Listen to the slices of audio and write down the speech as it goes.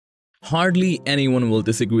Hardly anyone will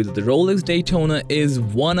disagree that the Rolex Daytona is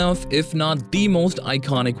one of, if not the most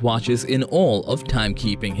iconic watches in all of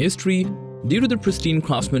timekeeping history due to the pristine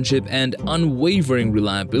craftsmanship and unwavering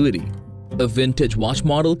reliability. A vintage watch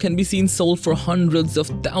model can be seen sold for hundreds of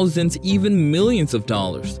thousands, even millions of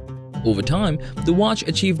dollars. Over time, the watch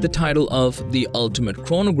achieved the title of the ultimate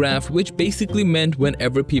chronograph, which basically meant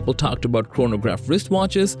whenever people talked about chronograph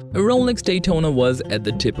wristwatches, a Rolex Daytona was at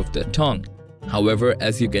the tip of their tongue. However,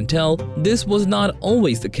 as you can tell, this was not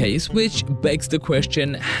always the case, which begs the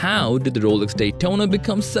question, how did the Rolex Daytona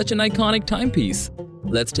become such an iconic timepiece?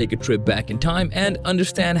 Let's take a trip back in time and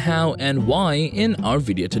understand how and why in our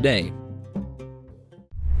video today.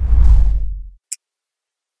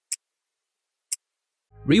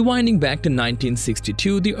 Rewinding back to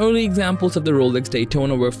 1962, the early examples of the Rolex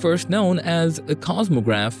Daytona were first known as a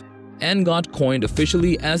cosmograph and got coined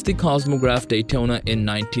officially as the Cosmograph Daytona in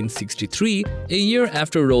 1963, a year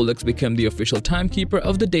after Rolex became the official timekeeper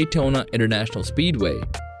of the Daytona International Speedway.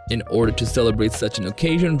 In order to celebrate such an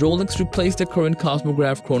occasion, Rolex replaced the current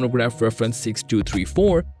Cosmograph chronograph reference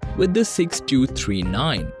 6234 with the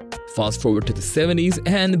 6239. Fast forward to the 70s,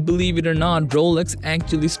 and believe it or not, Rolex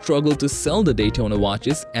actually struggled to sell the Daytona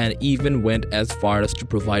watches and even went as far as to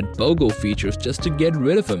provide BOGO features just to get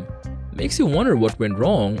rid of them. Makes you wonder what went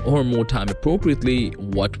wrong, or more time appropriately,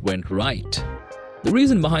 what went right. The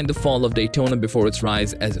reason behind the fall of Daytona before its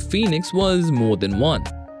rise as a phoenix was more than one.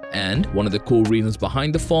 And one of the core reasons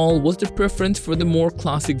behind the fall was the preference for the more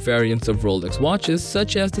classic variants of Rolex watches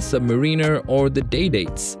such as the Submariner or the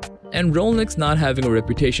Day-Dates. And Rolex not having a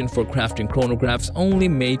reputation for crafting chronographs only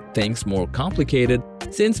made things more complicated,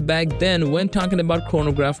 since back then when talking about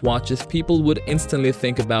chronograph watches, people would instantly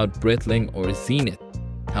think about Breitling or Zenith.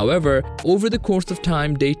 However, over the course of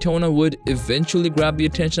time, Daytona would eventually grab the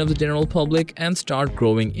attention of the general public and start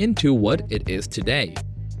growing into what it is today.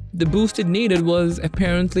 The boost it needed was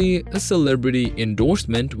apparently a celebrity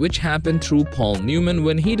endorsement, which happened through Paul Newman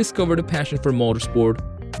when he discovered a passion for motorsport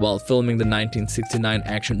while filming the 1969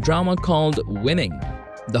 action drama called Winning.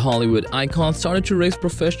 The Hollywood icon started to race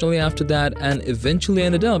professionally after that and eventually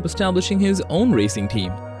ended up establishing his own racing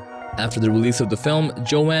team. After the release of the film,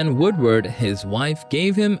 Joanne Woodward, his wife,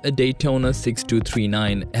 gave him a Daytona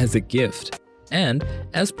 6239 as a gift. And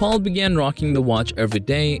as Paul began rocking the watch every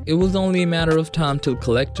day, it was only a matter of time till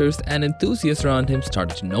collectors and enthusiasts around him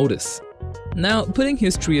started to notice. Now, putting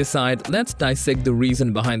history aside, let's dissect the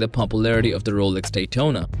reason behind the popularity of the Rolex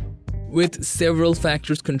Daytona. With several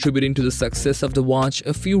factors contributing to the success of the watch,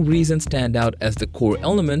 a few reasons stand out as the core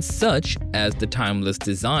elements, such as the timeless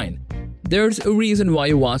design. There's a reason why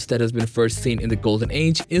a watch that has been first seen in the golden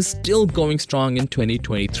age is still going strong in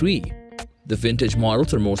 2023. The vintage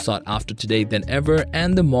models are more sought after today than ever,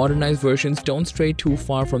 and the modernized versions don't stray too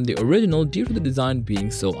far from the original due to the design being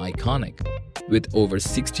so iconic. With over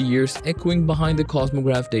 60 years echoing behind the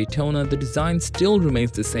Cosmograph Daytona, the design still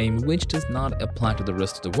remains the same, which does not apply to the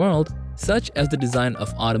rest of the world, such as the design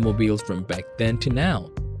of automobiles from back then to now.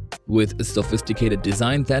 With a sophisticated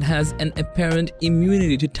design that has an apparent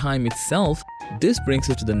immunity to time itself, this brings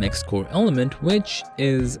us to the next core element, which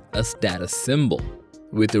is a status symbol.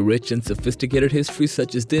 With a rich and sophisticated history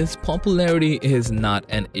such as this, popularity is not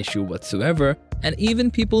an issue whatsoever, and even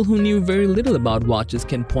people who knew very little about watches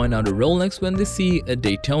can point out a Rolex when they see a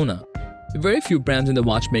Daytona. Very few brands in the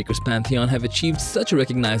watchmaker's pantheon have achieved such a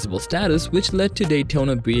recognizable status, which led to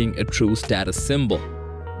Daytona being a true status symbol.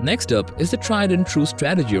 Next up is the tried and true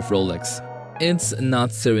strategy of Rolex. It's not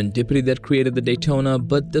serendipity that created the Daytona,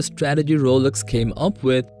 but the strategy Rolex came up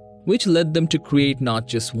with, which led them to create not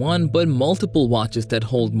just one but multiple watches that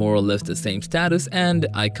hold more or less the same status and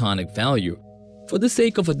iconic value. For the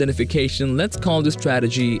sake of identification, let's call the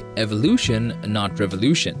strategy evolution, not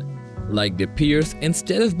revolution. Like their peers,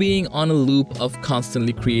 instead of being on a loop of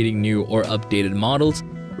constantly creating new or updated models,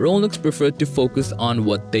 Rolex preferred to focus on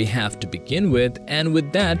what they have to begin with, and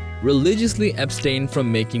with that, religiously abstain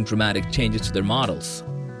from making dramatic changes to their models.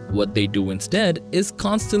 What they do instead is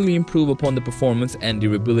constantly improve upon the performance and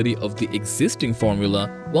durability of the existing formula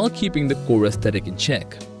while keeping the core aesthetic in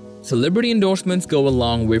check. Celebrity endorsements go a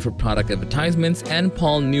long way for product advertisements, and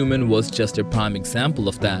Paul Newman was just a prime example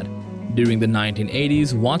of that. During the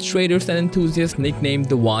 1980s, watch traders and enthusiasts nicknamed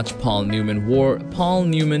the watch Paul Newman wore Paul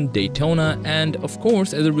Newman Daytona, and of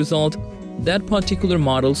course, as a result, that particular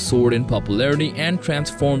model soared in popularity and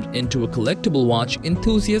transformed into a collectible watch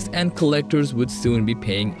enthusiasts and collectors would soon be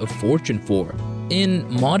paying a fortune for. In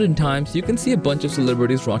modern times, you can see a bunch of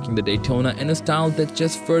celebrities rocking the Daytona in a style that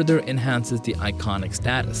just further enhances the iconic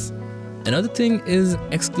status. Another thing is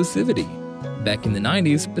exclusivity. Back in the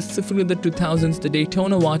 90s, specifically the 2000s, the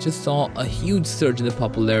Daytona watches saw a huge surge in the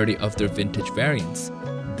popularity of their vintage variants.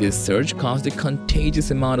 This surge caused a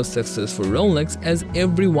contagious amount of success for Rolex, as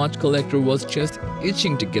every watch collector was just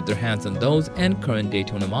itching to get their hands on those and current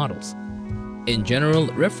Daytona models. In general,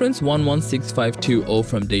 reference 116520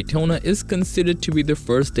 from Daytona is considered to be the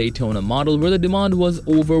first Daytona model where the demand was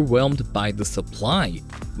overwhelmed by the supply,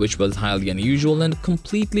 which was highly unusual and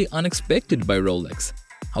completely unexpected by Rolex.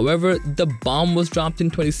 However, the bomb was dropped in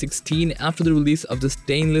 2016 after the release of the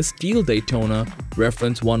stainless steel Daytona,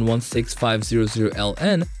 reference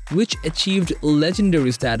 116500LN, which achieved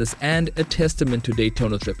legendary status and a testament to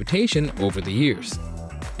Daytona's reputation over the years.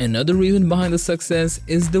 Another reason behind the success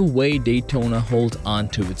is the way Daytona holds on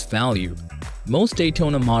to its value. Most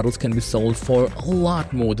Daytona models can be sold for a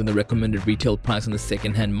lot more than the recommended retail price on the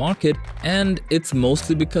second-hand market, and it's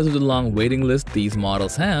mostly because of the long waiting list these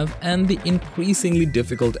models have and the increasingly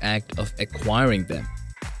difficult act of acquiring them.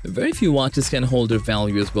 Very few watches can hold their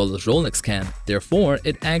value as well as Rolex can, therefore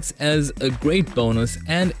it acts as a great bonus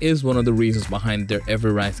and is one of the reasons behind their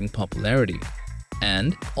ever-rising popularity.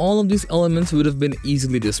 And all of these elements would have been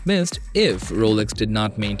easily dismissed if Rolex did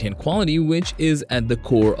not maintain quality, which is at the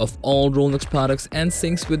core of all Rolex products and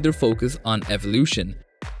syncs with their focus on evolution.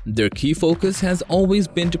 Their key focus has always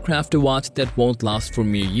been to craft a watch that won't last for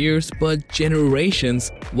mere years but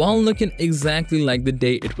generations, while looking exactly like the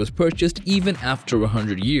day it was purchased even after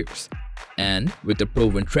 100 years. And with a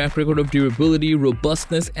proven track record of durability,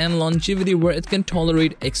 robustness, and longevity where it can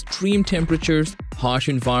tolerate extreme temperatures, harsh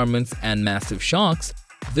environments, and massive shocks,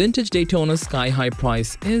 vintage Daytona's sky-high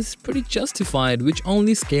price is pretty justified, which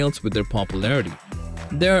only scales with their popularity.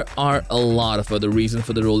 There are a lot of other reasons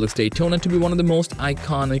for the Rolex Daytona to be one of the most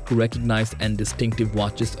iconic, recognized, and distinctive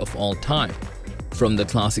watches of all time. From the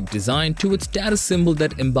classic design to its status symbol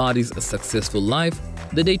that embodies a successful life,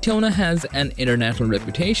 the Daytona has an international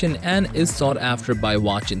reputation and is sought after by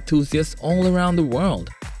watch enthusiasts all around the world.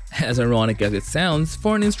 As ironic as it sounds,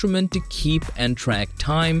 for an instrument to keep and track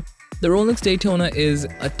time, the Rolex Daytona is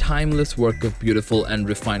a timeless work of beautiful and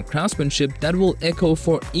refined craftsmanship that will echo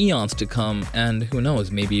for eons to come, and who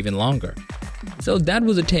knows, maybe even longer. So that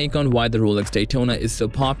was a take on why the Rolex Daytona is so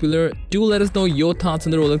popular. Do let us know your thoughts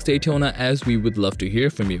on the Rolex Daytona, as we would love to hear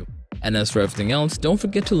from you. And as for everything else, don't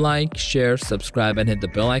forget to like, share, subscribe, and hit the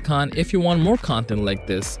bell icon if you want more content like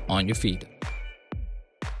this on your feed.